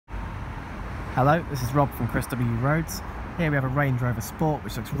Hello, this is Rob from Chris W Roads. Here we have a Range Rover Sport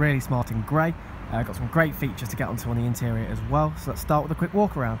which looks really smart in grey. Got some great features to get onto on the interior as well, so let's start with a quick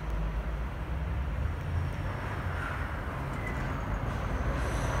walk around.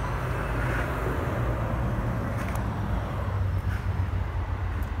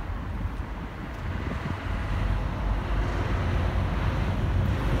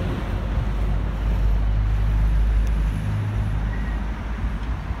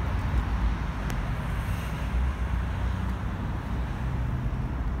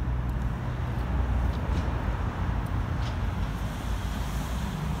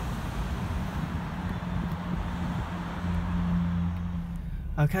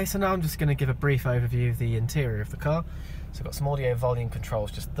 Okay, so now I'm just going to give a brief overview of the interior of the car. So I've got some audio volume controls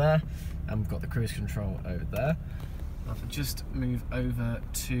just there, and we've got the cruise control over there. Now if I just move over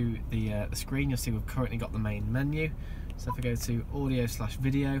to the screen, you'll see we've currently got the main menu. So if I go to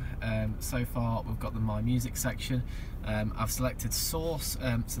audio/video, so far we've got the My Music section. I've selected Source,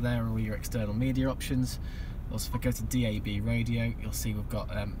 so there are all your external media options. Also if I go to DAB radio, you'll see we've got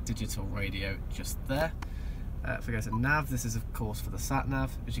digital radio just there. If I go to nav, this is of course for the sat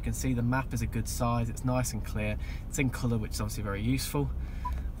nav. As you can see, the map is a good size, it's nice and clear, it's in colour, which is obviously very useful.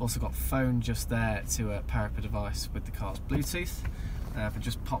 I've also got phone just there to pair up a device with the car's Bluetooth. If I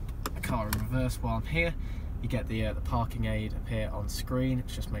just pop the car in reverse while I'm here, you get the parking aid appear on screen,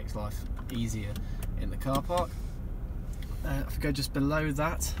 which just makes life easier in the car park. If I go just below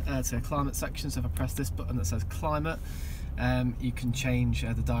that to the climate section, so if I press this button that says climate, you can change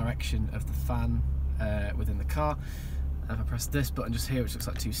the direction of the fan within the car. If I press this button just here, which looks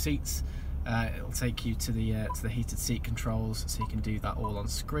like two seats, it'll take you to the heated seat controls, so you can do that all on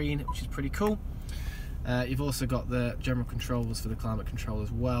screen, which is pretty cool. You've also got the general controls for the climate control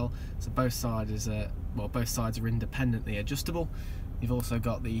as well. So both sides are independently adjustable. You've also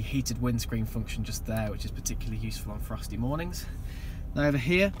got the heated windscreen function just there, which is particularly useful on frosty mornings. Now over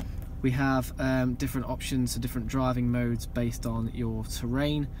here we have different options, so different driving modes based on your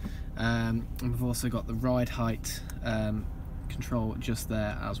terrain. And we've also got the ride height control just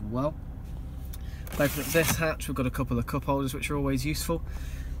there as well. Open up this hatch, we've got a couple of cup holders which are always useful.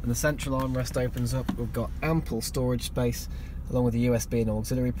 And the central armrest opens up, we've got ample storage space along with the USB and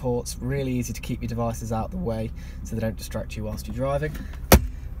auxiliary ports. Really easy to keep your devices out of the way so they don't distract you whilst you're driving.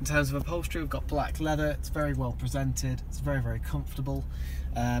 In terms of upholstery, we've got black leather, it's very well presented, it's very comfortable,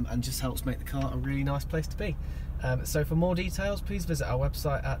 and just helps make the car a really nice place to be. So for more details, please visit our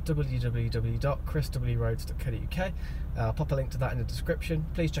website at www.chriswroads.co.uk. I'll pop a link to that in the description.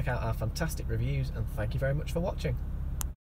 Please check out our fantastic reviews, and thank you very much for watching.